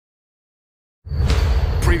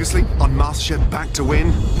Previously on Masterchef Back to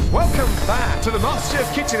Win. Welcome back to the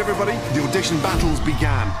Masterchef kitchen, everybody. The audition battles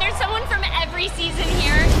began. There's someone from every season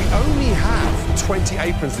here. We only have 20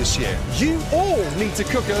 aprons this year. You all need to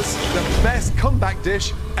cook us the best comeback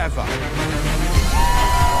dish ever.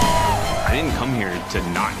 I didn't come here to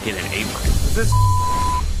not get an apron.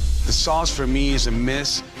 The sauce for me is a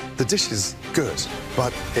miss. The dish is good,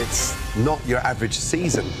 but it's not your average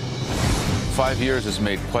season. 5 years has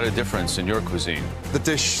made quite a difference in your cuisine. The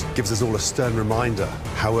dish gives us all a stern reminder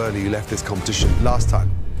how early you left this competition last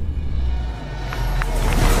time.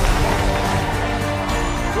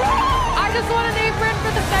 I just won an apron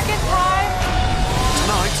for the second time.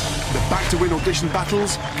 Tonight, the Back to Win audition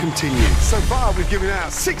battles continue. So far, we've given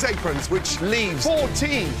out 6 aprons, which leaves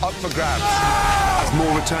 14 up for grabs. As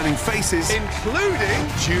more returning faces, Including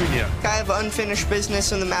Junior. I have unfinished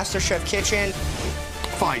business in the Masterchef kitchen.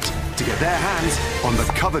 fight to get their hands on the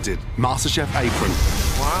coveted Masterchef apron.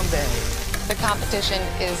 The competition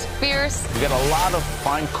is fierce. We got a lot of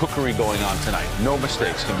fine cookery going on tonight. No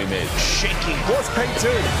mistakes can be made. Shaking. What's Kate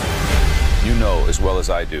doing? You know as well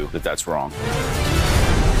as I do that that's wrong.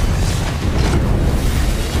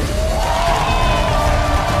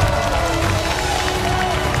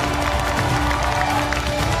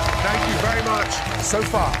 Thank you very much. So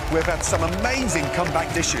far, we've had some amazing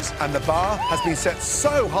comeback dishes, and the bar has been set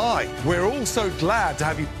so high. We're all so glad to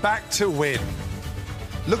have you back to win.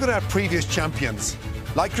 Look at our previous champions,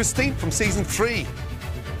 like Christine from season 3,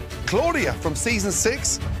 Claudia from season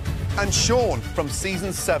 6, and Sean from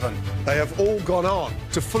season 7. They have all gone on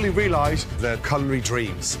to fully realise their culinary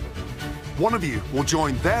dreams. One of you will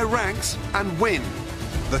join their ranks and win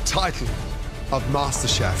The title of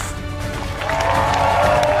MasterChef.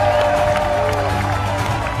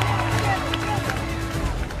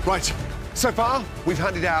 Right, so far we've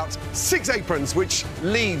handed out 6 aprons, which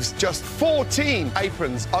leaves just 14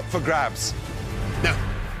 aprons up for grabs. Now,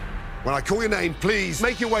 when I call your name, please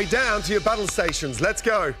make your way down to your battle stations. Let's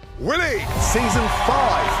go. Willie, season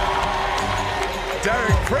 5.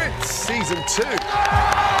 Derek Prince, season 2.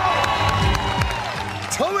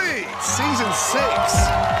 Tommy, season 6.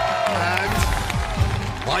 And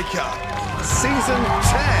Micah, season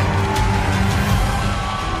 10.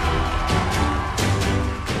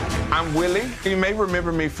 I'm Willie. You may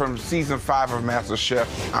remember me from season 5 of MasterChef.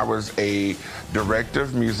 I was a director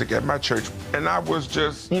of music at my church, and I was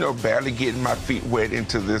just, barely getting my feet wet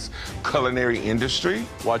into this culinary industry.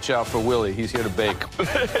 Watch out for Willie. He's here to bake.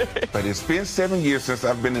 But it's been 7 years since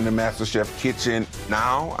I've been in the MasterChef kitchen.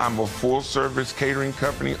 Now I'm a full-service catering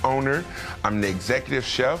company owner. I'm the executive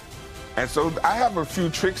chef. And so I have a few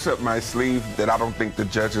tricks up my sleeve that I don't think the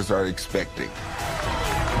judges are expecting.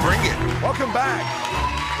 Bring it. Welcome back.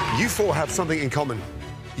 You 4 have something in common.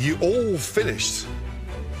 You all finished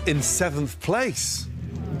in 7th place.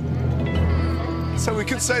 So we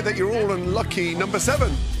could say that you're all unlucky number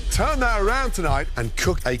 7. Turn that around tonight and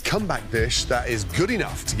cook a comeback dish that is good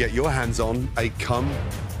enough to get your hands on a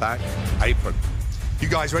comeback apron. You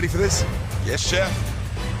guys ready for this? Yes, chef.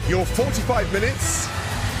 Your 45 minutes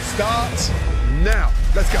start now.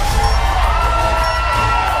 Let's go.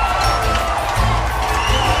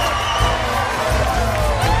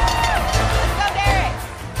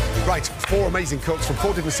 Right, 4 amazing cooks from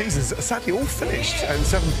 4 different seasons, sadly all finished in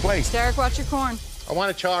 7th place. Derek, watch your corn. I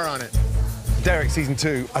want a char on it. Derek, season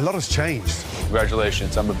 2, a lot has changed.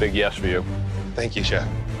 Congratulations. I'm a big yes for you. Thank you, chef.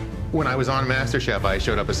 When I was on MasterChef, I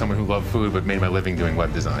showed up as someone who loved food but made my living doing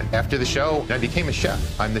web design. After the show, I became a chef.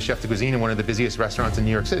 I'm the chef de cuisine in one of the busiest restaurants in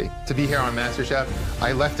New York City. To be here on MasterChef,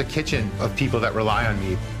 I left a kitchen of people that rely on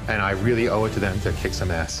me, and I really owe it to them to kick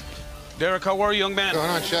some ass. Derek, how are you, young man? What's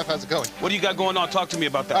going on, chef? How's it going? What do you got going on? Talk to me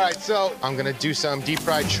about that. All right, so I'm gonna do some deep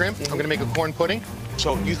fried shrimp. I'm gonna make a corn pudding.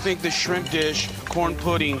 So you think the shrimp dish, corn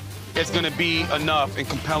pudding, is gonna be enough and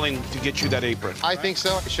compelling to get you that apron? I think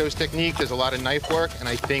so. It shows technique, there's a lot of knife work, and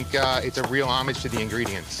I think it's a real homage to the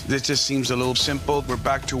ingredients. This just seems a little simple. We're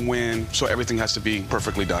back to win, so everything has to be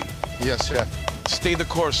perfectly done. Yes, chef. Stay the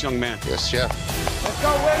course, young man. Yes, chef. Let's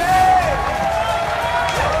go, Willie!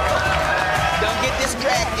 Don't get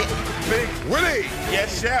distracted. Big Willie!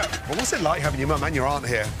 Yes, chef. Well, what's it like having your mum and your aunt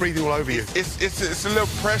here, breathing all over you? It's a little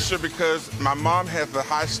pressure because my mom has a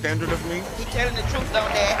high standard of me. He telling the truth,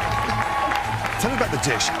 don't they? Tell me about the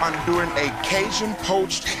dish. I'm doing a Cajun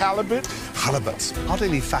poached halibut. Halibut. Hardly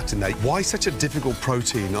any fat in there. Why such a difficult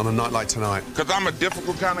protein on a night like tonight? Because I'm a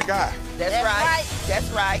difficult kind of guy. That's right. That's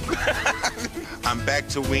right. I'm back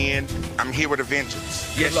to win. I'm here with a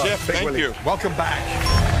vengeance. Yes, Good luck, chef. Big Thank Willie. you. Welcome back.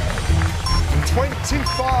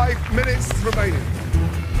 25 minutes remaining.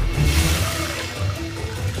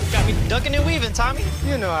 Got me ducking and weaving, Tommy.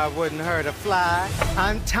 You know I wouldn't hurt a fly.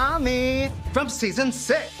 I'm Tommy from season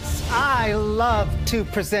 6. I love to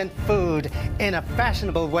present food in a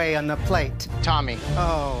fashionable way on the plate. Tommy.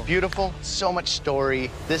 Oh. Beautiful, so much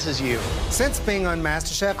story. This is you. Since being on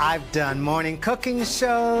Masterchef, I've done morning cooking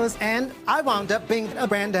shows, and I wound up being a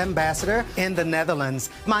brand ambassador in the Netherlands.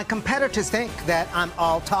 My competitors think that I'm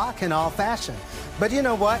all talk and all fashion. But you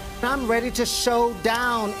know what? I'm ready to show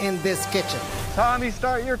down in this kitchen. Tommy,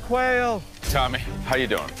 start your quail. Tommy, how you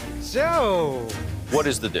doing? So, What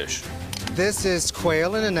is the dish? this is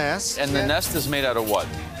quail in a nest. And the nest is made out of what?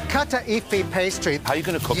 Kata ifi pastry. How are you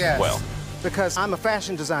going to cook Yes, the quail? because I'm a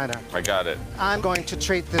fashion designer. I got it. I'm going to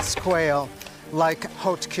treat this quail like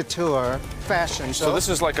haute couture fashion. So this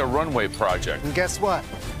is like a runway project. And guess what?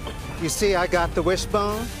 You see, I got the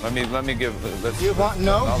wishbone. Let me give. Let's, You want?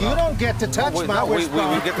 No, you don't get to touch my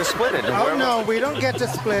wishbone. We get to split it. Oh no, we don't get to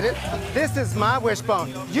split it. This is my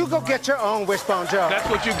wishbone. You go get your own wishbone, Joe. That's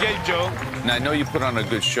what you get, Joe. Now I know you put on a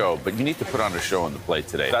good show, but you need to put on a show on the plate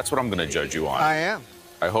today. That's what I'm going to judge you on. I am.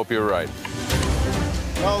 I hope you're right.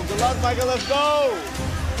 Oh, good luck, Michael. Let's go.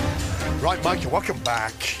 Right, Michael, welcome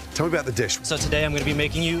back. Tell me about the dish. So today I'm going to be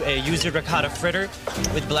making you a yuzu ricotta fritter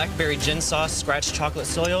with blackberry gin sauce, scratched chocolate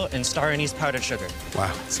soil, and star anise powdered sugar.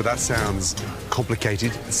 Wow, so that sounds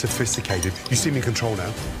complicated, sophisticated. You seem in control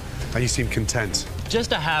now, and you seem content.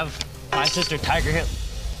 Just to have my sister Tiger Hip.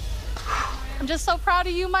 I'm just so proud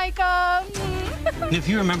of you, Micah. If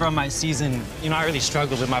you remember on my season, I really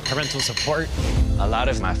struggled with my parental support. A lot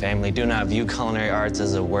of my family do not view culinary arts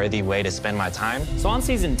as a worthy way to spend my time. So on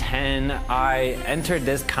season 10, I entered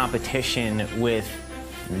this competition with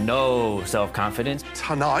no self-confidence.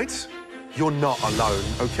 Tonight, you're not alone,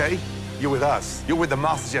 okay? You're with us. You're with the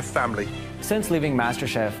Masterchef family. Since leaving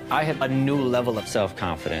Masterchef, I hit a new level of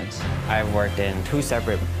self-confidence. I've worked in 2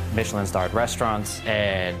 separate Michelin-starred restaurants,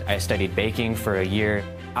 and I studied baking for a year.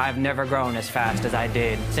 I've never grown as fast as I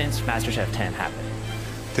did since Masterchef 10 happened.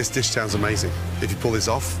 This dish sounds amazing. If you pull this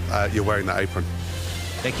off, you're wearing that apron.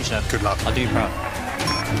 Thank you, Chef. Good luck. I'll do you proud.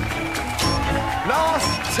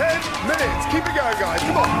 Last 10 minutes. Keep it going, guys.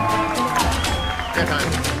 Come on. Good time.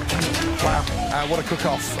 Wow, what a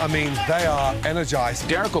cook-off. I mean, they are energized.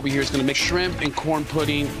 Derek over here is going to make shrimp and corn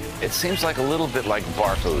pudding. It seems like a little bit like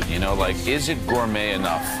bar food, like, is it gourmet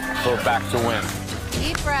enough? So back to win.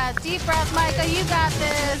 Deep breath, Micah. You got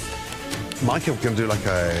this. Micah going to do like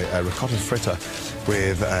a ricotta fritter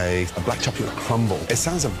with a black chocolate crumble. It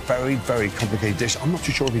sounds a very, very complicated dish. I'm not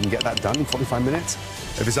too sure if we can get that done in 45 minutes.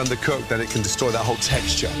 If it's undercooked, then it can destroy that whole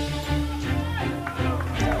texture.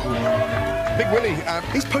 Big Willie,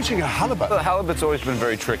 he's poaching a halibut. The halibut's always been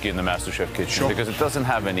very tricky in the MasterChef kitchen because it doesn't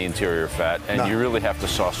have any interior fat, and you really have to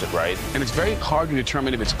sauce it right. And it's very hard to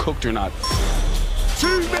determine if it's cooked or not.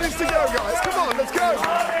 2 minutes to go, guys. Come on, let's go.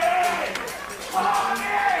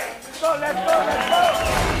 Let's go.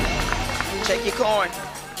 Check your corn.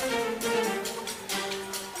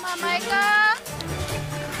 Come on, Micah.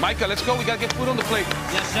 Micah, let's go. We got to get food on the plate.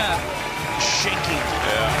 Yes, Chef. Shaking.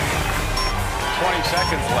 Yeah. 20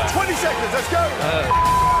 seconds left. 20 seconds, let's go.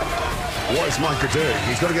 What is Micah doing?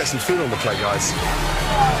 He's got to get some food on the plate, guys.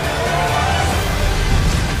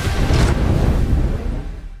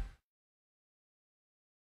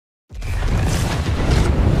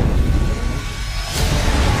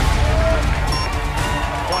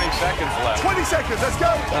 Left. 20 seconds, let's go.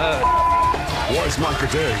 What is Micah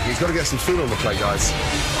doing? He's got to get some food on the plate, guys.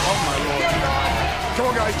 Oh, my Lord. Come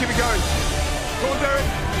on, guys, keep it going. Come on, Derek.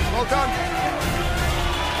 Well done.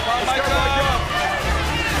 Let's go, Micah.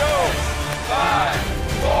 Go. 5,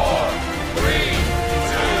 4, 3,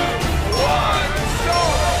 2, 1.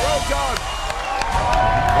 Stop. Well done.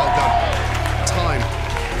 Well done. Time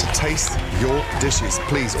to taste your dishes.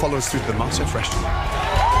 Please follow us through to the Masterchef restaurant.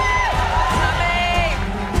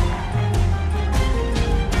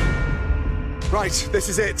 Right, this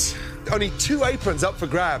is it. Only 2 aprons up for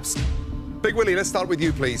grabs. Big Willie, let's start with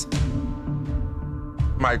you, please.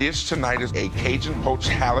 My dish tonight is a Cajun poached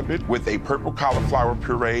halibut with a purple cauliflower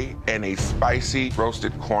puree and a spicy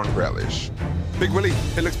roasted corn relish. Big Willie,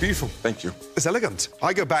 it looks beautiful. Thank you. It's elegant.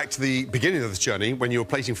 I go back to the beginning of this journey when you were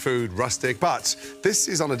plating food rustic, but this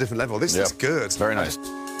is on a different level. This looks good. Very nice.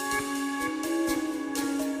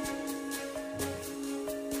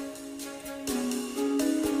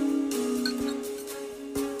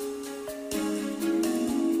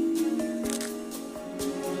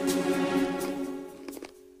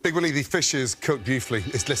 Big Willie, the fish is cooked beautifully.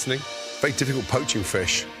 It's glistening. Very difficult poaching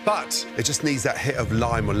fish. But it just needs that hit of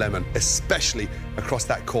lime or lemon, especially across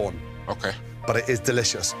that corn. Okay. But it is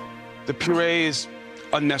delicious. The puree is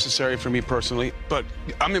unnecessary for me personally, but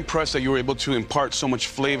I'm impressed that you were able to impart so much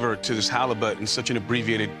flavor to this halibut in such an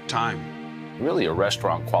abbreviated time. Really a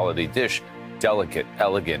restaurant quality dish, delicate,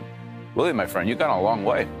 elegant. Willie, my friend, you've gone a long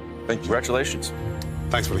way. Thank you. Congratulations.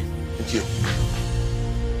 Thanks, Willie. Thank you.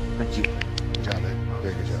 Thank you. Good job, man.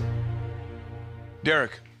 Very good job.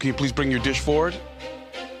 Derek, can you please bring your dish forward?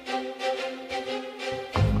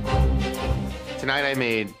 Tonight I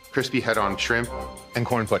made crispy head-on shrimp and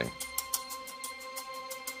corn pudding.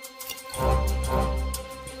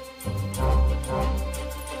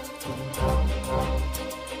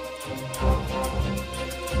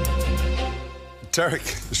 Derek,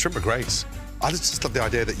 the shrimp are great. I just love the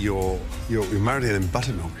idea that you're marinated in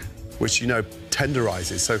buttermilk, which, you know,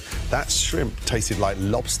 tenderizes. So that shrimp tasted like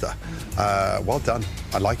lobster. Well done.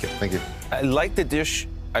 I like it. Thank you. I like the dish.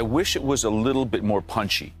 I wish it was a little bit more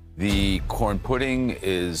punchy. The corn pudding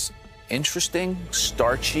is interesting,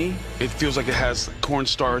 starchy. It feels like it has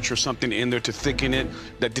cornstarch or something in there to thicken it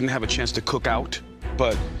that didn't have a chance to cook out.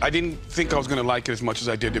 But I didn't think I was going to like it as much as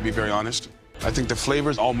I did, to be very honest. I think the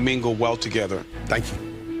flavors all mingle well together. Thank you.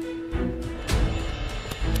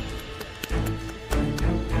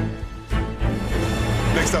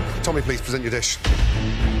 Next up, Tommy, please present your dish.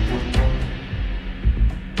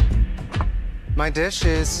 My dish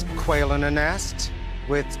is quail in a nest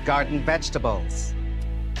with garden vegetables.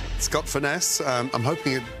 It's got finesse. I'm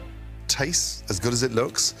hoping it tastes as good as it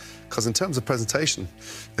looks, because in terms of presentation,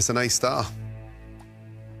 it's an A-star.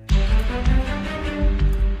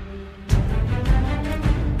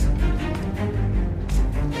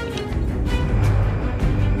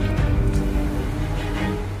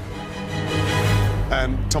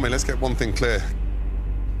 Tommy, let's get one thing clear.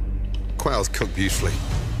 Quail's cooked beautifully.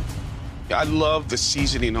 I love the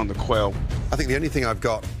seasoning on the quail. I think the only thing I've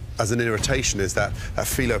got as an irritation is that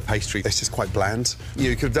phyllo pastry. It's just quite bland.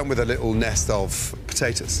 You could have done with a little nest of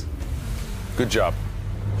potatoes. Good job.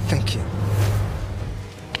 Thank you.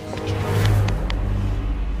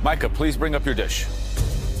 Micah, please bring up your dish.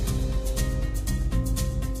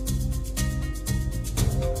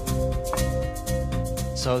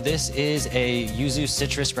 So this is a yuzu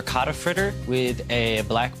citrus ricotta fritter with a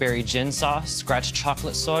blackberry gin sauce, scratched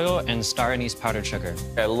chocolate soil, and star anise powdered sugar.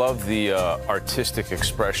 I love the artistic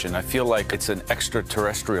expression. I feel like it's an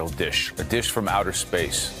extraterrestrial dish, a dish from outer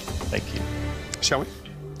space. Thank you. Shall we?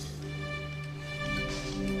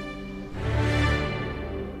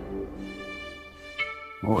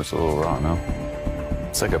 Oh, it's a little raw, no?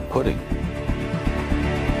 It's like a pudding.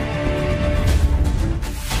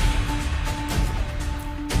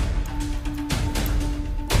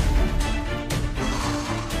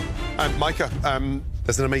 Micah,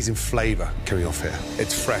 there's an amazing flavour coming off here.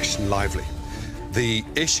 It's fresh and lively. The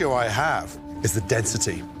issue I have is the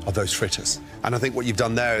density of those fritters. And I think what you've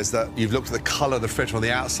done there is that you've looked at the colour of the fritter on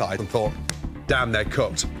the outside and thought, damn, they're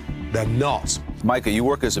cooked. They're not. Micah, you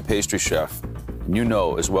work as a pastry chef. And you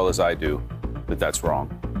know as well as I do that that's wrong.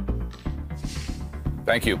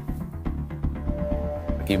 Thank you.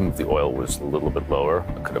 Like, even if the oil was a little bit lower,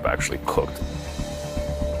 it could have actually cooked.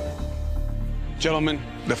 Gentlemen,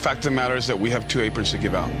 the fact of the matter is that we have 2 aprons to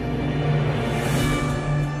give out.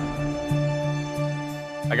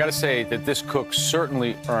 I gotta say that this cook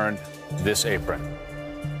certainly earned this apron.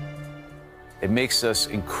 It makes us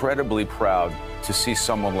incredibly proud to see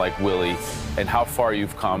someone like Willie and how far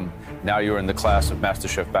you've come. Now you're in the class of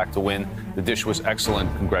MasterChef Back to Win. The dish was excellent.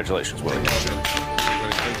 Congratulations, Willie.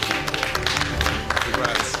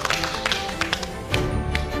 Congrats.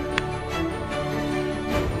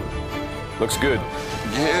 Looks good.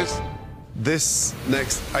 Yes. This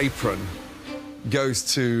next apron goes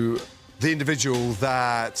to the individual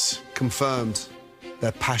that confirmed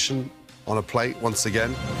their passion on a plate once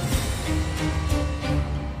again.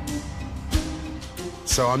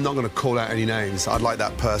 So I'm not going to call out any names. I'd like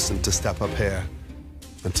that person to step up here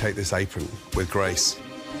and take this apron with grace.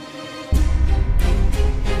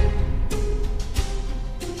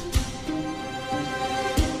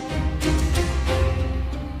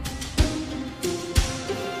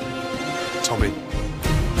 Tommy.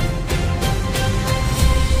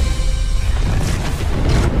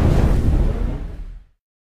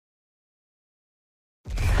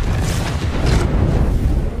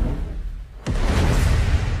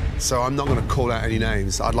 So I'm not going to call out any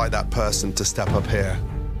names. I'd like that person to step up here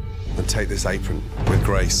and take this apron with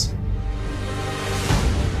grace.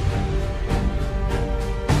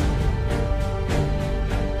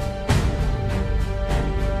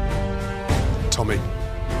 Tommy.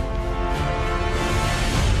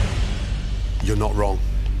 You're not wrong.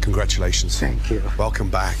 Congratulations. Thank you. Welcome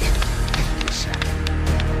back.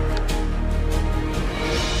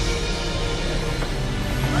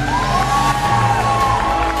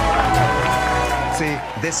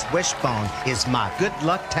 This wishbone is my good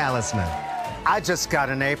luck talisman. I just got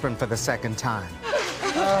an apron for the second time.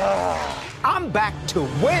 I'm back to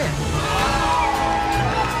win.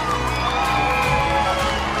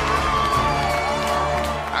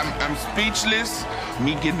 I'm speechless.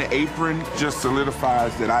 Me getting the apron just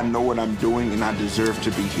solidifies that I know what I'm doing and I deserve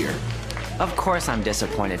to be here. Of course I'm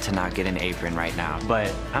disappointed to not get an apron right now,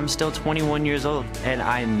 but I'm still 21 years old, and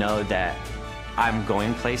I know that I'm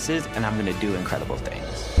going places and I'm gonna do incredible things.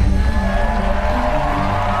 We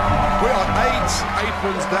are 8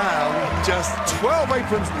 aprons down, just 12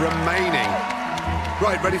 aprons remaining.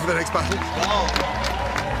 Right, ready for the next battle?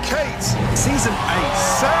 Kate, season 8.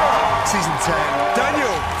 Sarah, season 10.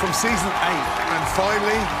 Daniel from season 8. And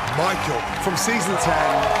finally, Michael from season 10.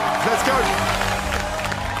 Let's go.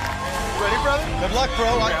 Ready, brother? Good luck, bro.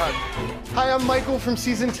 Hi, I'm Michael from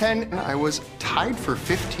season 10, and I was tied for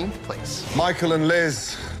 15th place. Michael and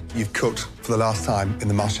Liz, you've cooked for the last time in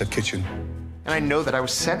the MasterChef kitchen. And I know that I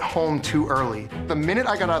was sent home too early. The minute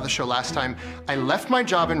I got out of the show last time, I left my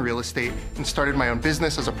job in real estate and started my own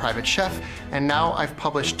business as a private chef, and now I've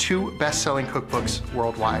published 2 best-selling cookbooks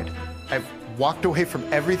worldwide. I've walked away from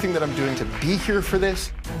everything that I'm doing to be here for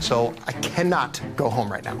this, so I cannot go home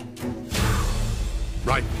right now.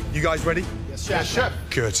 Right, you guys ready? Yes, chef. Yes, chef.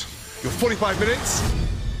 Good. Your 45 minutes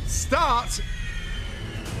start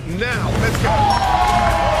now. Let's go.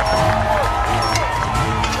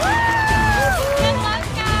 Good luck,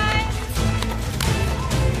 guys.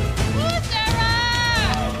 Woo,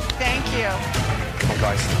 Sarah! Thank you. Come on,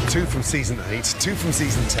 guys. 2 from season 8, 2 from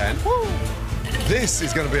season 10. Woo. This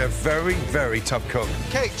is going to be a very, very tough cook.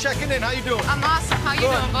 Kate, checking in. How you doing? I'm awesome. How you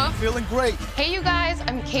doing, Bo? Feeling great. Hey, you guys.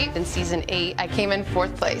 I'm Kate in season 8. I came in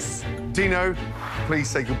 4th place. Dino, please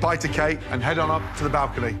say goodbye to Kate and head on up to the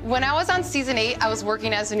balcony. When I was on season 8, I was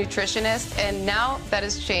working as a nutritionist, and now that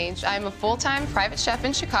has changed. I'm a full-time private chef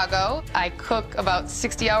in Chicago. I cook about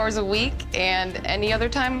 60 hours a week, and any other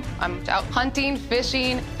time, I'm out hunting,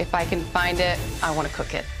 fishing. If I can find it, I want to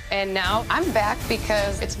cook it. And now I'm back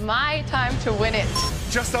because it's my time to win it.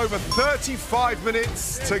 Just over 35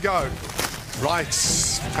 minutes to go. Right.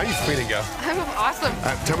 How are you feeling, girl? I'm awesome.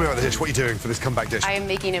 Tell me about the dish. What are you doing for this comeback dish? I am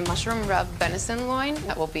making a mushroom rub venison loin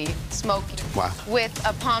that will be smoked with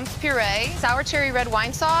a pommes puree, sour cherry red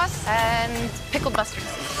wine sauce, and pickled mustard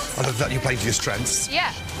seeds. I love that you're playing to your strengths.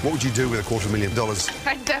 Yeah. What would you do with $250,000?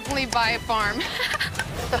 I'd definitely buy a farm.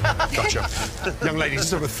 Gotcha. Young lady,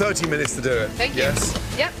 just over 30 minutes to do it. Thank you. Yes?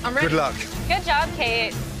 Yep, I'm ready. Good luck. Good job,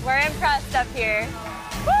 Kate. We're impressed up here.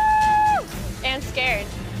 Woo! And scared.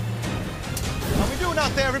 How we doing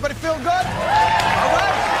out there? Everybody feel good? All right.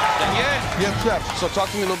 Yeah. Yes, chef. So talk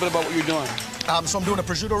to me a little bit about what you're doing. So I'm doing a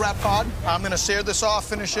prosciutto wrap cod. I'm gonna sear this off,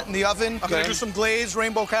 finish it in the oven. I'm gonna do some glazed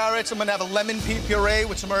rainbow carrots. I'm gonna have a lemon pea puree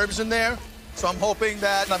with some herbs in there. So I'm hoping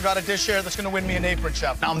that I've got a dish here that's gonna win me an apron,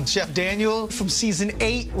 chef. I'm Chef Daniel from season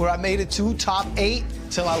 8, where I made it to top 8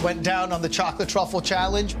 till I went down on the chocolate truffle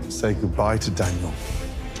challenge. Say goodbye to Daniel.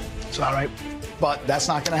 It's all right, but that's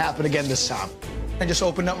not gonna happen again this time. I just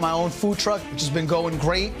opened up my own food truck, which has been going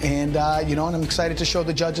great, and and I'm excited to show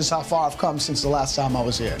the judges how far I've come since the last time I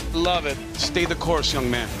was here. Love it. Stay the course,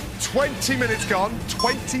 young man. 20 minutes gone,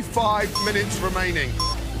 25 minutes remaining.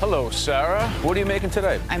 Hello, Sarah. What are you making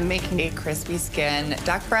today? I'm making a crispy skin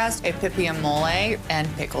duck breast, a pipian mole, and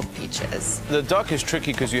pickled peaches. The duck is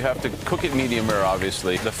tricky because you have to cook it medium rare,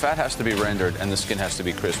 obviously. The fat has to be rendered and the skin has to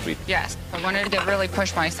be crispy. Yes, I wanted to really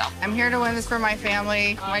push myself. I'm here to win this for my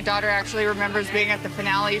family. My daughter actually remembers being at the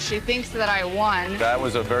finale. She thinks that I won. That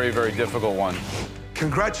was a very, very difficult one.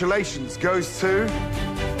 Congratulations goes to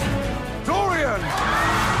Dorian.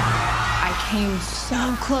 I came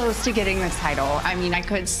so close to getting the title. I mean, I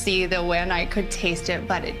could see the win, I could taste it,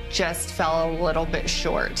 but it just fell a little bit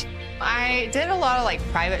short. I did a lot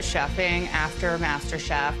of private chefing after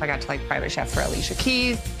Masterchef. I got to private chef for Alicia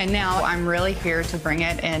Keys, and now I'm really here to bring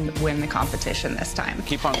it and win the competition this time.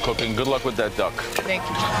 Keep on cooking. Good luck with that duck. Thank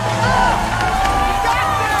you.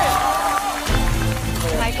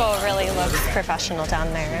 Michael really looks professional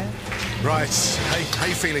down there. Right. Hey, how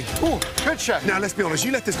you feeling? Ooh, good, chef. Now, let's be honest.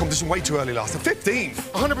 You left this competition way too early last time.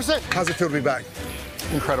 15th. 100%. How's it feel to be back?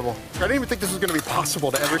 Incredible. I didn't even think this was going to be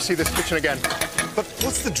possible to ever see this kitchen again. But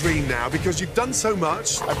what's the dream now? Because you've done so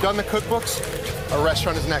much. I've done the cookbooks. A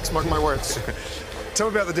restaurant is next, mark my words.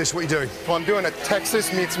 Tell me about the dish. What are you doing? Well, I'm doing a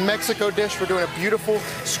Texas meets Mexico dish. We're doing a beautiful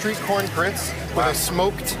street corn prince with a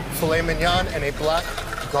smoked filet mignon and a black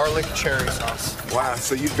garlic cherry sauce. Wow,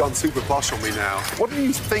 so you've gone super posh on me now. What do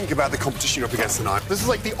you think about the competition you're up against tonight? This is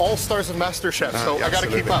like the all-stars of MasterChef, so I gotta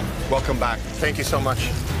keep up. Welcome back. Thank you so much.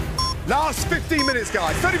 Last 15 minutes,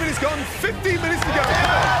 guys. 30 minutes gone, 15 minutes to go.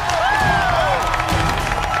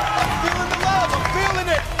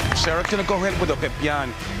 Sarah's gonna go ahead with a pepian,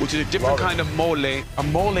 which is a different kind of mole. A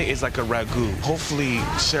mole is like a ragu. Hopefully,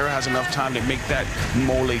 Sarah has enough time to make that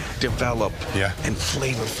mole develop and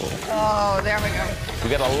flavorful. Oh, there we go.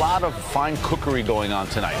 We got a lot of fine cookery going on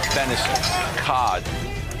tonight. Venison, cod,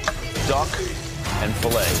 duck, and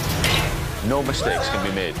filet. No mistakes can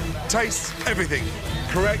be made. Taste everything.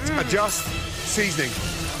 Correct, adjust, seasoning.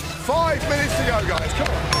 5 minutes to go, guys. Come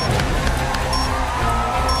on.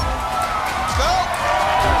 Go!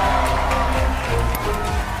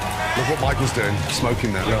 Look what Michael's doing,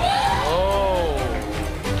 smoking that. Oh!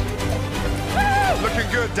 Looking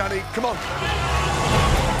good, Danny. Come on.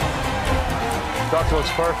 Duck looks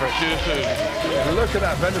perfect. Look at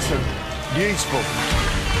that venison. Beautiful.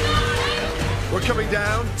 We're coming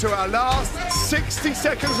down to our last 60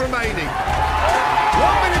 seconds remaining.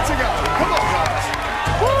 1 minute to go. Come on, guys.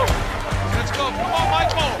 Woo! Let's go. Come on,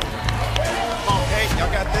 Michael. Come on, Kate. Y'all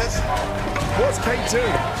got this. What's Kate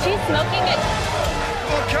doing? She's smoking it.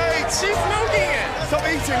 Oh, Kate. She's smoking it. Stop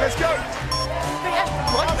eating. Let's go.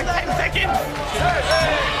 10 seconds. 10, 9,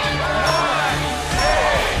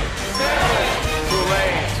 8, 7. Too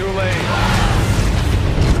late. Too late.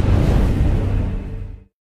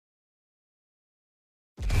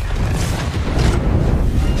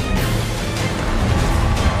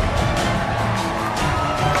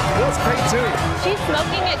 What's Kate doing? She's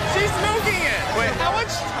smoking it. She's smoking it. Wait, how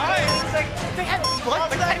much time? It's like, they had, what,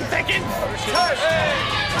 like 10 seconds? 10, 9,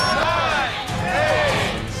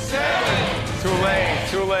 8, 7. Too late.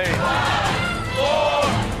 Too late. 4,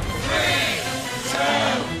 3, 2,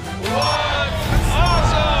 1.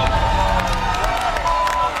 Awesome!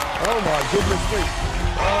 Oh, my goodness me.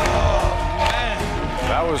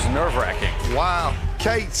 That was nerve-wracking. Wow.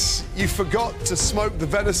 Kate, you forgot to smoke the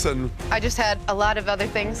venison. I just had a lot of other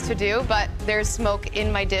things to do, but there's smoke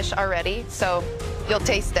in my dish already, so you'll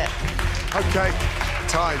taste it. Okay,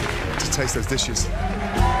 time to taste those dishes.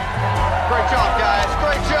 Great job, guys.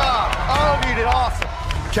 Great job. All of you did awesome.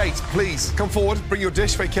 Kate, please come forward. Bring your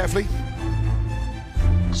dish very carefully.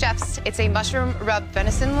 Chefs, it's a mushroom rub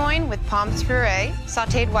venison loin with poms puree,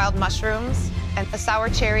 sautéed wild mushrooms, and a sour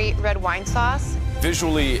cherry red wine sauce.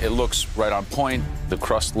 Visually, it looks right on point. The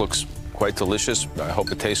crust looks quite delicious. I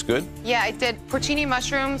hope it tastes good. Yeah, I did porcini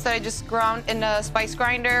mushrooms that I just ground in a spice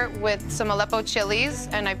grinder with some Aleppo chilies,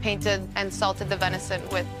 and I painted and salted the venison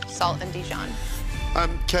with salt and Dijon.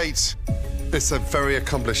 Kate, it's a very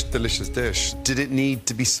accomplished, delicious dish. Did it need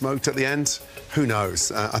to be smoked at the end? Who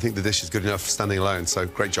knows? I think the dish is good enough standing alone, so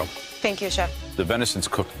great job. Thank you, Chef. The venison's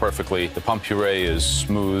cooked perfectly. The pomme puree is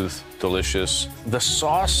smooth, delicious. The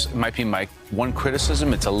sauce might be my one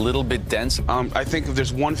criticism. It's a little bit dense. I think if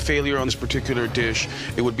there's one failure on this particular dish,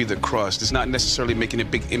 it would be the crust. It's not necessarily making a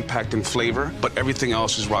big impact in flavor, but everything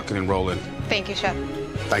else is rocking and rolling. Thank you, Chef.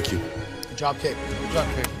 Thank you. Good job, Kate. Good job,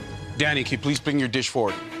 Kate. Danny, can you please bring your dish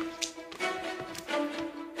forward?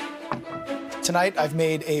 Tonight, I've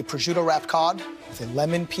made a prosciutto-wrapped cod with a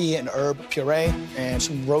lemon, pea, and herb puree and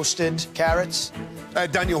some roasted carrots.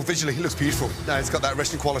 Daniel, visually, it looks beautiful. It's got that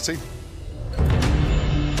restaurant quality.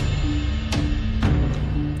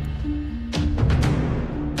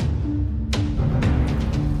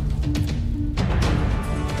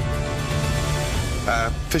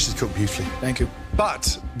 Fish is cooked beautifully. Thank you.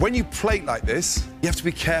 But when you plate like this, you have to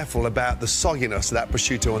be careful about the sogginess of that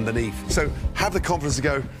prosciutto underneath. So have the confidence to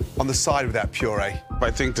go on the side with that puree. I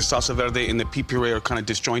think the salsa verde and the pea puree are kind of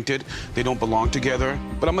disjointed. They don't belong together.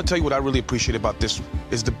 But I'm gonna tell you what I really appreciate about this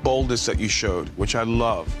is the boldness that you showed, which I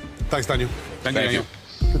love. Thanks, Daniel. Thank you, Daniel.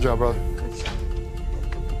 Good job, brother.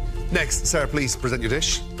 Next, Sarah, please present your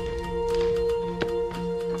dish.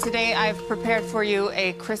 Today I've prepared for you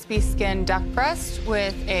a crispy skin duck breast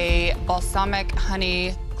with a balsamic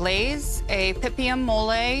honey glaze, a pipium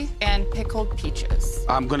mole, and pickled peaches.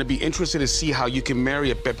 I'm gonna be interested to see how you can marry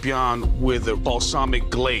a pepian with a balsamic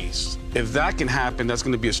glaze. If that can happen, that's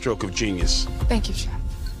gonna be a stroke of genius. Thank you, Chef.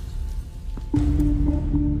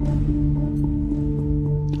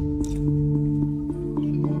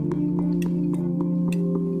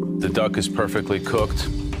 The duck is perfectly cooked.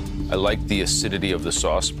 I like the acidity of the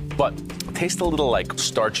sauce, but it tastes a little like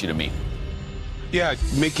starchy to me. Yeah,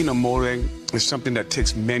 making a mole is something that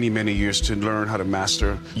takes many, many years to learn how to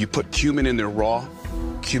master. You put cumin in there raw.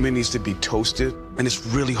 Cumin needs to be toasted, and it's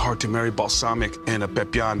really hard to marry balsamic and a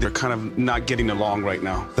pepian. They're kind of not getting along right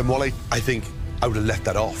now. The mole, I think I would have left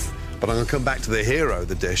that off. But I'm going to come back to the hero of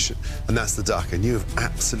the dish, and that's the duck. And you have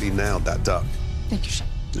absolutely nailed that duck. Thank you, Chef.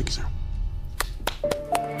 Thank you, sir.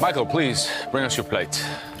 Michael, please bring us your plate.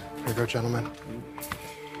 Here you go, gentlemen.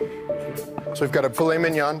 So we've got a filet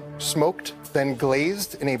mignon, smoked, then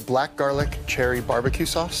glazed in a black garlic cherry barbecue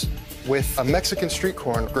sauce. with a Mexican street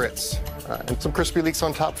corn grits and some crispy leeks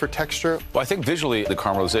on top for texture. Well, I think visually the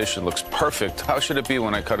caramelization looks perfect. How should it be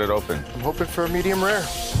when I cut it open? I'm hoping for a medium rare.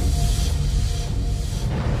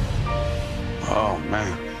 Oh,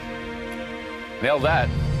 man. Nailed that.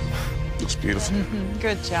 Looks beautiful.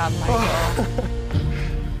 Good job, Michael.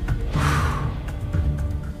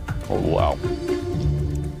 Oh, wow.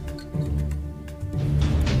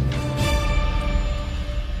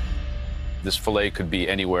 This filet could be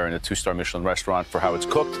anywhere in a 2-star Michelin restaurant for how it's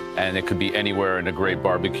cooked, and it could be anywhere in a great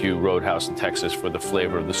barbecue roadhouse in Texas for the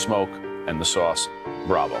flavor of the smoke and the sauce.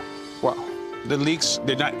 Bravo. Wow. The leeks,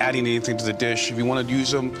 they're not adding anything to the dish. If you want to use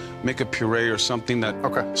them, make a puree or something that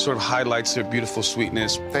sort of highlights their beautiful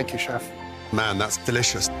sweetness. Thank you, Chef. Man, that's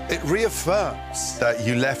delicious. It reaffirms that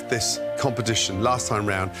you left this competition last time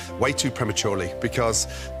round way too prematurely, because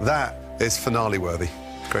that is finale worthy.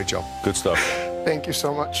 Great job. Good stuff. Thank you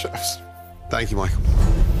so much, chefs. Thank you, Michael.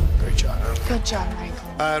 Great job. Good job,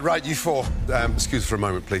 Michael. Right, you four, excuse for a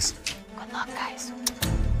moment, please. Good luck, guys.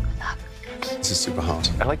 This is super hard.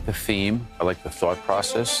 I like the theme. I like the thought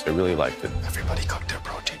process. I really liked it. Everybody cooked their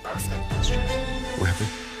protein perfect. We're happy?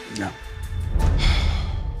 Yeah.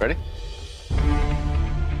 Ready?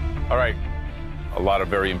 All right. A lot of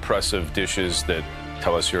very impressive dishes that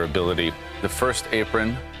tell us your ability. The first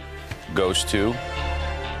apron goes to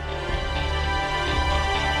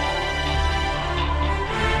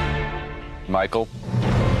Michael.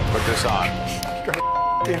 Put this on.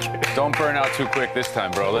 Don't burn out too quick this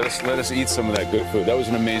time, bro. Let us eat some of that good food. That was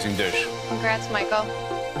an amazing dish. Congrats, Michael.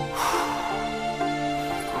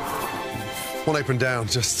 One apron down,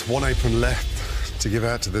 just one apron left to give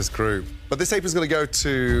out to this group. But this apron's going to go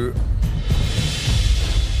to...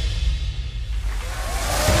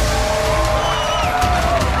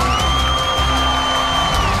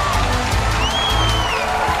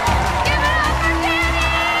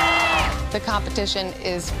 The competition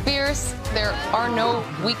is fierce. There are no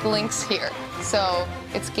weak links here. So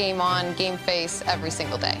it's game on, game face every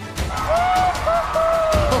single day. Oh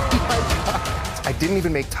my God. I didn't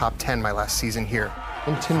even make top 10 my last season here.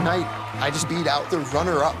 And tonight, I just beat out the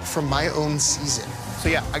runner-up from my own season. So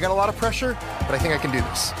yeah, I got a lot of pressure, but I think I can do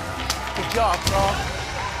this. Good job, bro.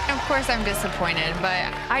 Of course I'm disappointed,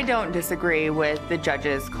 but I don't disagree with the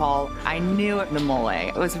judges' call. I knew the mole.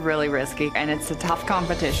 It was really risky, and it's a tough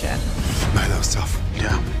competition. Man, that was tough.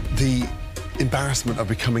 Yeah. The embarrassment of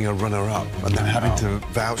becoming a runner-up and then having to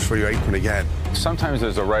vouch for your apron again. Sometimes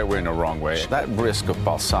there's a right way and a wrong way. That risk of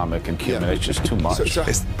balsamic and cumin is just too much. So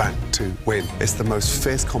it's back to win. It's the most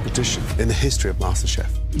fierce competition in the history of MasterChef.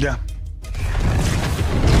 Yeah.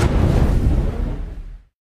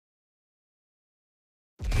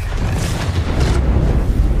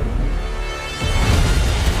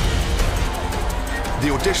 The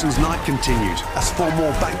auditions night continued as 4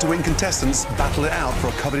 more back-to-win contestants battled it out for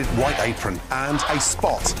a coveted white apron and a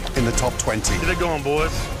spot in the top 20. Get it going,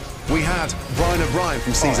 boys. We had Brian O'Brien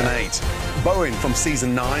from season 8, Bowen from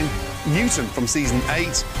season 9, Newton from season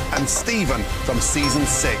 8, and Stephen from season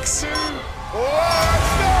 6.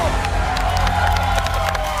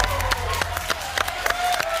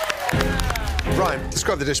 Brian,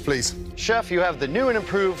 describe the dish, please. Chef, you have the new and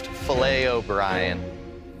improved Filet O'Brien.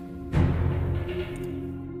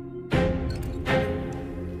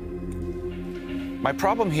 My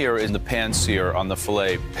problem here in the pan sear on the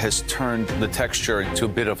filet has turned the texture into a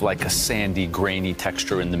bit of like a sandy, grainy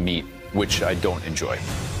texture in the meat, which I don't enjoy.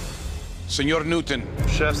 Senor Newton.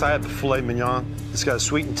 Chefs, I had the filet mignon. It's got a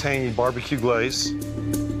sweet and tangy barbecue glaze.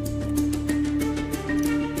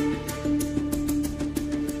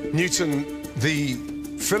 Newton, the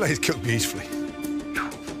filet is cooked beautifully,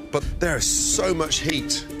 but there is so much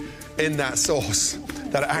heat in that sauce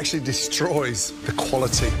that it actually destroys the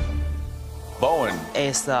quality. Bowen.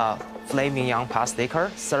 It's a filet mignon pot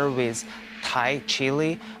sticker served with Thai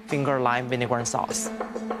chili, finger lime vinegar and sauce.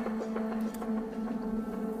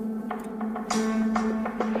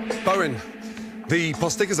 Bowen, the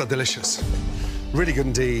pot stickers are delicious. Really good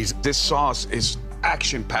indeed. This sauce is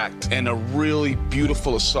action-packed and a really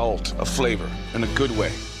beautiful assault of flavor in a good way.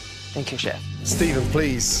 Thank you, Chef. Stephen,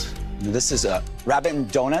 please. This is rabbit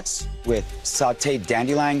and donuts with sauteed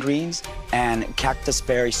dandelion greens and cactus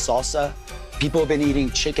berry salsa. People have been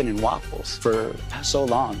eating chicken and waffles for so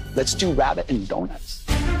long. Let's do rabbit and donuts.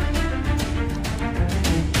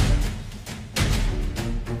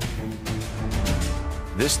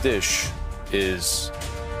 This dish is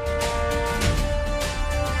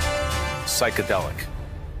psychedelic.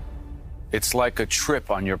 It's like a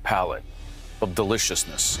trip on your palate of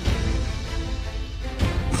deliciousness.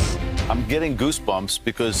 I'm getting goosebumps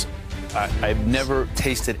because I've never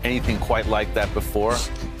tasted anything quite like that before.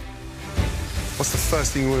 What's the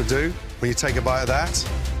first thing you want to do when you take a bite of that?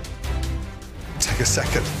 Take a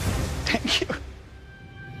second. Thank you.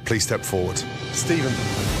 Please step forward. Stephen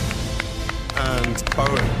and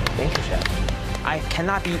Bowen. Thank you, Chef. I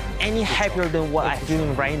cannot be any happier than what I'm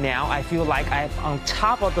doing right now. I feel like I'm on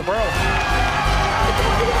top of the world.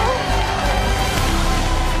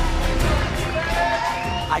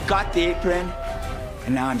 I got the apron,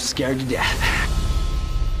 and now I'm scared to death.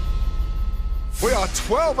 We are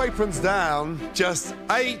 12 aprons down, just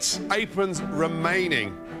 8 aprons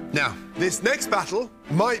remaining. Now, this next battle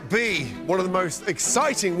might be one of the most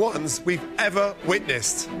exciting ones we've ever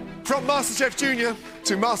witnessed. From MasterChef Junior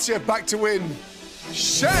to MasterChef Back to Win,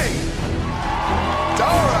 Shane,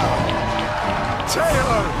 Dara,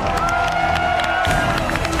 Teo.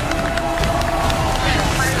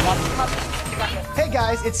 Hey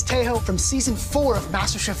guys, it's Tejo from season 4 of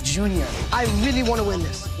MasterChef Junior. I really want to win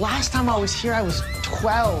this. Last time I was here, I was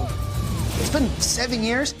 12. It's been 7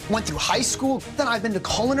 years. Went through high school, then I've been to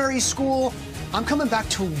culinary school. I'm coming back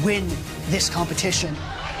to win this competition.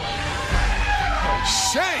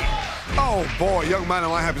 Shane! Oh boy, young man,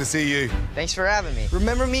 am I happy to see you. Thanks for having me.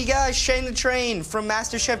 Remember me, guys? Shane the Train from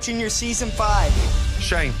MasterChef Junior Season 5.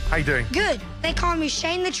 Shane, how you doing? Good. They call me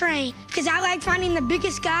Shane the Train because I like finding the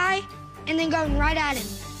biggest guy and then going right at him.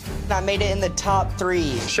 I made it in the top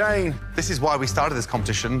 3. Shane, this is why we started this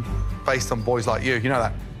competition, based on boys like you. You know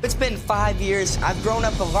that? It's been 5 years. I've grown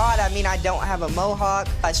up a lot. I mean, I don't have a mohawk.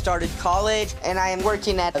 I started college, and I am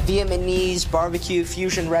working at a Vietnamese barbecue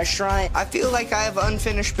fusion restaurant. I feel like I have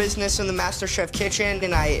unfinished business in the MasterChef kitchen,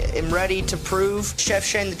 and I am ready to prove Chef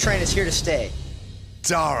Shane the Train is here to stay.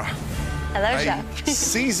 Dara. Hello, Chef.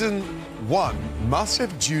 Season 1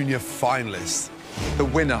 MasterChef Junior finalist, the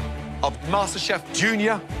winner of MasterChef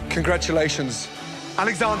Junior. Congratulations,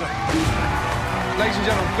 Alexander. Ladies and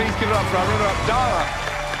gentlemen, please give it up for our runner-up, Dara.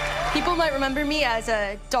 People might remember me as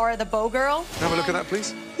Dara the Bow Girl. Have a look at that,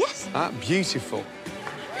 please. Yes. Beautiful.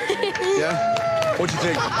 Yeah? What do you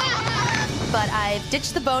think? But I've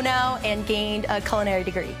ditched the bow now and gained a culinary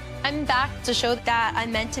degree. I'm back to show that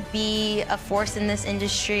I'm meant to be a force in this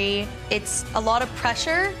industry. It's a lot of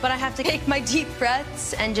pressure, but I have to take my deep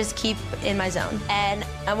breaths and just keep in my zone. And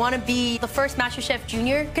I want to be the first MasterChef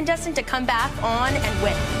Junior contestant to come back on and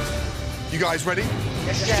win. You guys ready?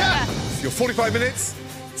 Yes, Chef. Your 45 minutes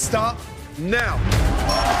start now.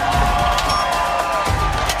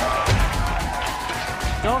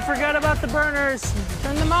 Don't forget about the burners.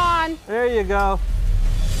 Turn them on. There you go.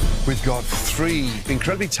 We've got 3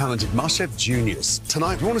 incredibly talented MasterChef Juniors.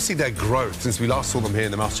 Tonight, we want to see their growth since we last saw them here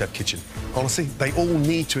in the MasterChef kitchen. Honestly, they all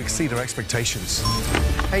need to exceed our expectations.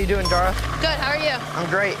 How you doing, Dara? Good, how are you? I'm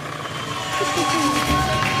great.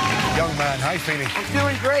 Young man, how you feeling? I'm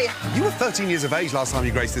doing great. You were 13 years of age last time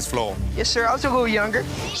you graced this floor. Yes, sir. I was a little younger.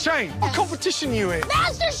 Shane, what competition are you in?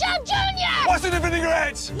 MasterChef Junior! What's in the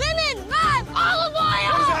vinaigrette? Lemon, lime, olive oil!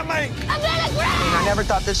 What does that make? A vinaigrette! I never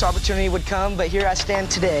thought this opportunity would come, but here I stand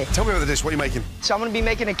today. Tell me about the dish. What are you making? So I'm going to be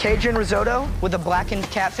making a Cajun risotto with a blackened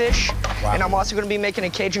catfish. Wow. And I'm also going to be making a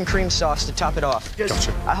Cajun cream sauce to top it off.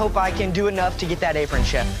 Gotcha. I hope I can do enough to get that apron,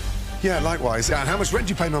 Chef. Yeah, likewise. And how much rent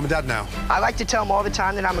do you pay Mum and Dad now? I like to tell them all the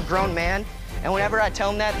time that I'm a grown man. And whenever I tell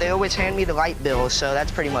them that, they always hand me the light bill, so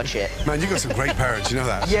that's pretty much it. Man, you got some great parents, you know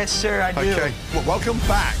that? Yes, sir, I do. Okay, well, welcome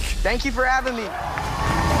back. Thank you for having me.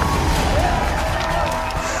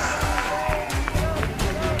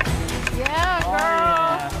 Yeah,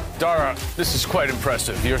 girl. Dara, this is quite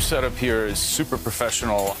impressive. Your setup here is super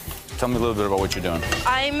professional. Tell me a little bit about what you're doing.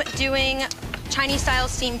 I'm doing Chinese-style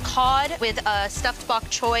steamed cod with a stuffed bok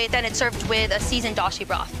choy, then it's served with a seasoned dashi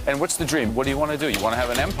broth. And what's the dream? What do you want to do? You want to have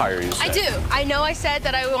an empire, you say? I do. I know I said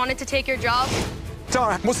that I wanted to take your job.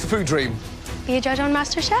 Dara, what's the food dream? Be a judge on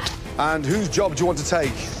MasterChef? And whose job do you want to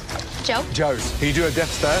take? Joe. Joe's. Can you do a death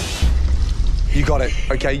stare? You got it.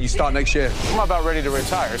 Okay, you start next year. I'm about ready to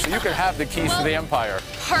retire, so you can have the keys to the empire.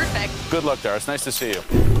 Perfect. Good luck, Dara. It's nice to see you.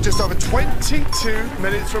 Just over 22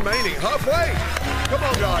 minutes remaining. Halfway. Come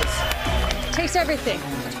on, guys. Taste everything.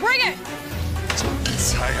 Let's bring it.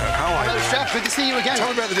 How are you? Hello, Chef. Good to see you again. Tell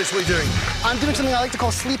me about the dish. What are you doing? I'm doing something I like to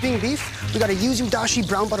call sleeping beef. We got a yuzu dashi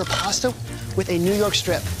brown butter pasta with a New York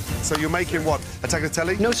strip. So you're making what? A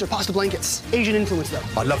tagliatelle? No, sir. Pasta blankets. Asian influence, though.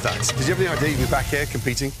 I love that. Did you have any idea you'd be back here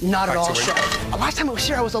competing? Not at Back all, to win? Chef. Last time I was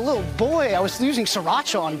here, I was a little boy. I was using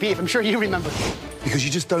sriracha on beef. I'm sure you remember. Because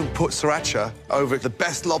you just don't put sriracha over the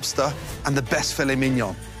best lobster and the best filet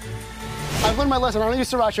mignon. I've learned my lesson. I don't use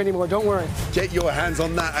sriracha anymore. Don't worry. Get your hands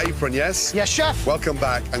on that apron, yes? Yes, Chef. Welcome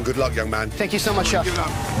back and good luck, young man. Thank you so much, Chef. Give it up.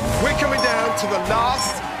 We're coming down to the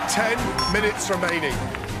last 10 minutes remaining.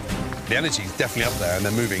 The energy is definitely up there and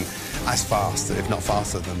they're moving as fast, if not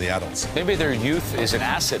faster, than the adults. Maybe their youth is an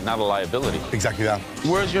asset, not a liability. Exactly that.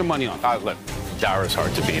 Where's your money on? Look, Dara's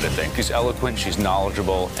hard to beat, I think. She's eloquent, she's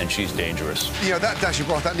knowledgeable, and she's dangerous. You know, that dashi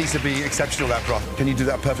broth, that needs to be exceptional, that broth. Can you do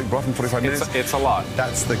that perfect broth in 45 minutes? It's a lot.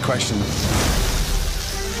 That's the question.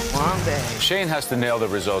 Long day. Shane has to nail the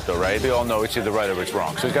risotto, right? They all know it's either right or it's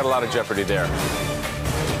wrong, so he's got a lot of jeopardy there.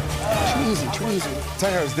 Too easy, too easy.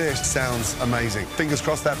 Tejo's dish sounds amazing. Fingers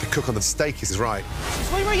crossed that the cook on the steak is right.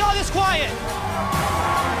 Wait, were y'all this quiet?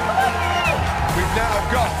 We've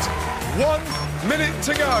now got 1 minute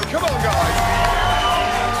to go. Come on, guys.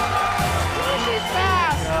 She's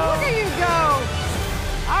fast. Look at you go.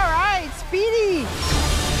 All right, speedy.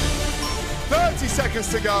 30 seconds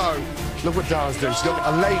to go. Look what Dara's doing. She's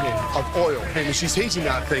got a ladle of oil, and she's heating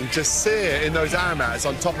that thing to sear in those aromats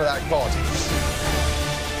on top of that cod.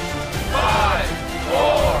 5, 4,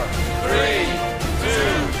 3, 2,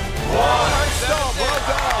 1. Stop. Well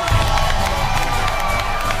done.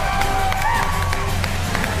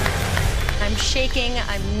 I'm shaking,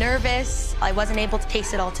 I'm nervous. I wasn't able to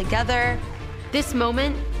taste it all together. This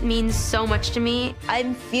moment means so much to me.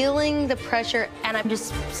 I'm feeling the pressure, and I'm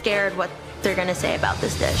just scared what they're gonna say about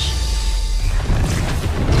this dish.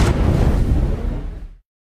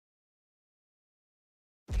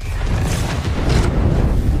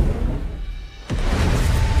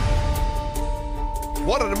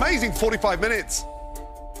 What an amazing 45 minutes.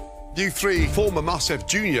 You three former Masterchef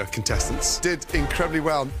Junior contestants did incredibly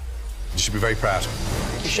well. You should be very proud.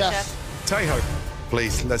 Thank you, Chef. Tejo,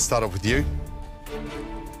 please, let's start off with you.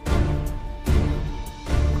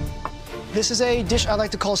 This is a dish I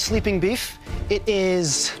like to call sleeping beef. It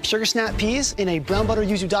is sugar snap peas in a brown butter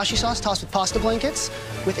yuzu dashi sauce tossed with pasta blankets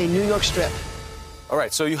with a New York strip. All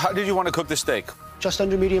right, so how did you want to cook the steak? Just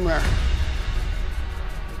under medium rare.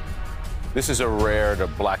 This is a rare to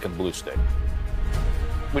black and blue steak,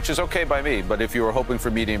 which is okay by me, but if you were hoping for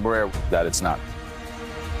medium rare, that it's not.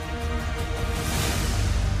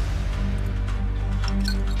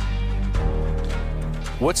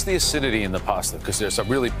 What's the acidity in the pasta? Because there's a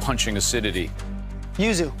really punching acidity.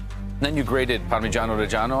 Yuzu. Then you grated Parmigiano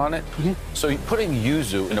Reggiano on it. So putting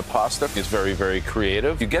yuzu in a pasta is very, very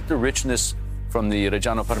creative. You get the richness from the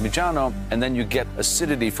Reggiano Parmigiano, and then you get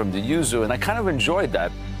acidity from the yuzu, and I kind of enjoyed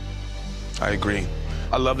that. I agree.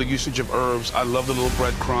 I love the usage of herbs. I love the little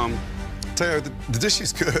breadcrumb. Tejo, the dish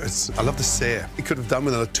is good. I love the sear. It could have done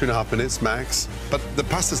with another 2.5 minutes max, but the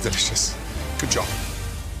pasta's delicious. Good job.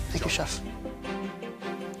 Thank you, Chef.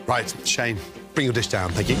 Right, Shane, bring your dish down.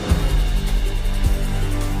 Thank you.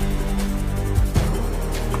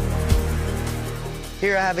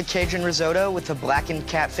 Here I have a Cajun risotto with a blackened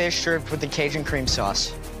catfish served with a Cajun cream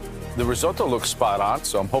sauce. The risotto looks spot on,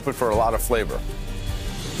 so I'm hoping for a lot of flavor.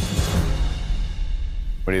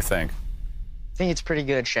 What do you think? I think it's pretty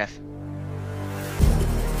good, Chef.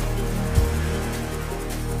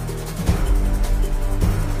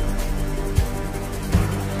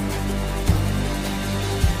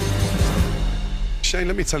 Shane,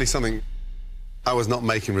 let me tell you something. I was not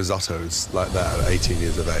making risottos like that at 18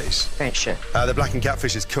 years of age. Thanks, Chef. The blackened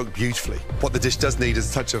catfish is cooked beautifully. What the dish does need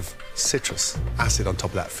is a touch of citrus acid on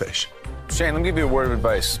top of that fish. Shane, let me give you a word of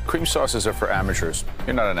advice. Cream sauces are for amateurs.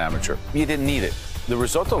 You're not an amateur. You didn't need it. The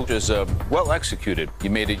risotto is well executed.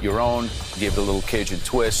 You made it your own, gave it a little Cajun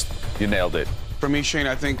twist. You nailed it. For me, Shane,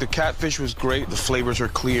 I think the catfish was great. The flavors are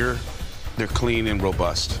clear. They're clean and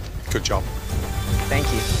robust. Good job.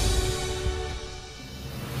 Thank you.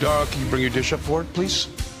 Dara, can you bring your dish up forward, please?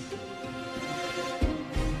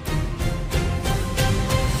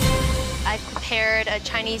 I prepared a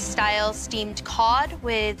Chinese-style steamed cod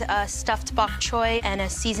with a stuffed bok choy and a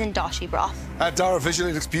seasoned dashi broth. Dara,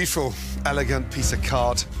 visually looks beautiful. Elegant piece of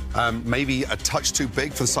cod. Maybe a touch too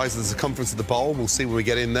big for the size of the circumference of the bowl. We'll see when we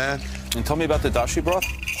get in there. And tell me about the dashi broth.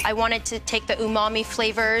 I wanted to take the umami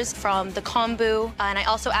flavors from the kombu, and I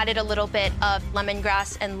also added a little bit of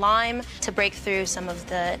lemongrass and lime to break through some of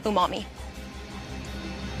the umami.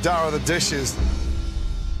 Dara, the dish is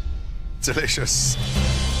delicious.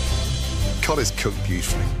 Cod is cooked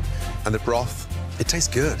beautifully, and the broth, it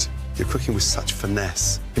tastes good. You're cooking with such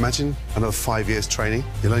finesse. Imagine another 5 years training.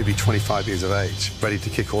 You'll only be 25 years of age, ready to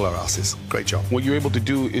kick all our asses. Great job. What you're able to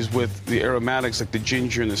do is with the aromatics, like the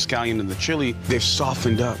ginger and the scallion and the chili, they've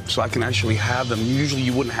softened up, so I can actually have them. Usually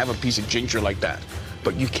you wouldn't have a piece of ginger like that,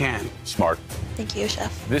 but you can. Smart. Thank you,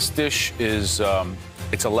 Chef. This dish is,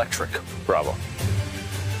 it's electric. Bravo.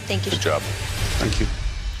 Thank you, Good job. Thank you.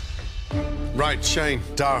 Right, Shane,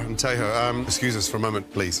 Dara, and Tejo, excuse us for a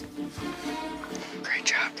moment, please. Great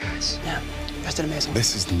job, guys. Yeah, you guys did amazing.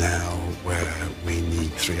 This is now where we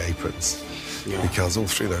need 3 aprons. Yeah. Because all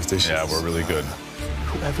 3 of those dishes... Yeah, we're really good.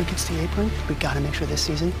 whoever gets the apron, we gotta make sure this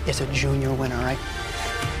season is a junior winner, right?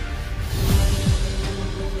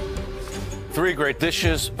 3 great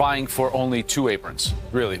dishes vying for only 2 aprons.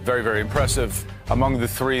 Really, very, very impressive. Among the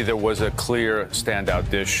 3, there was a clear standout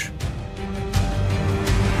dish.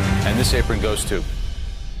 And this apron goes to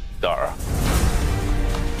Dara.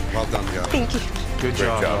 Well done, girl. Thank you. Good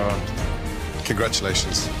job.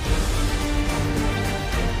 Congratulations.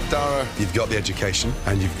 Dara, you've got the education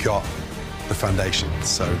and you've got the foundation,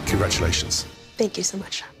 so congratulations. Thank you so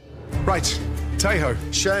much. Right, Tejo,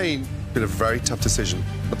 Shane, been a very tough decision,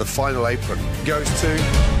 but the final apron goes to...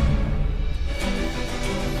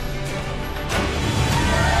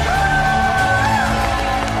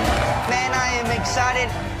 Man, I am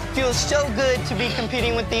excited. Feels so good to be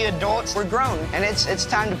competing with the adults. We're grown, and it's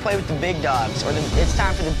time to play with the big dogs, or it's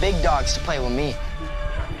time for the big dogs to play with me.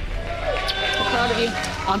 I'm proud of you.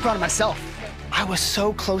 I'm proud of myself. I was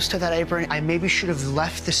so close to that apron. I maybe should have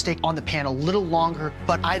left the steak on the pan a little longer,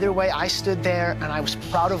 but either way, I stood there, and I was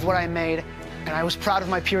proud of what I made, and I was proud of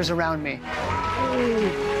my peers around me.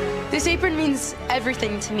 This apron means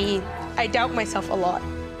everything to me. I doubt myself a lot.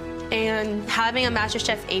 And having a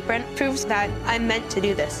MasterChef apron proves that I'm meant to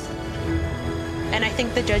do this. And I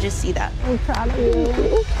think the judges see that. I'm proud of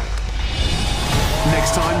you.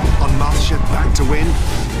 Next time on MasterChef Back to Win,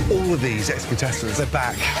 all of these ex-contestants are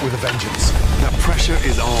back with a vengeance. Now pressure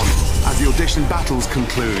is on as the audition battles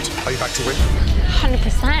conclude. Are you back to win?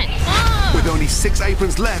 100%. With only 6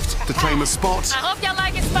 aprons left to claim a spot I hope y'all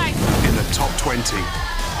like it spicy. in the top 20.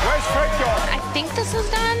 Where's Fred going? I think this is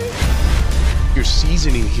done. Your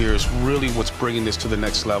seasoning here is really what's bringing this to the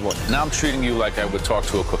next level. Now I'm treating you like I would talk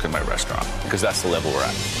to a cook in my restaurant, because that's the level we're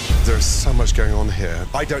at. There's so much going on here.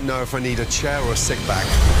 I don't know if I need a chair or a sick bag.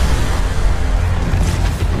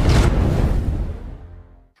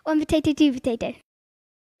 1 potato, 2 potato.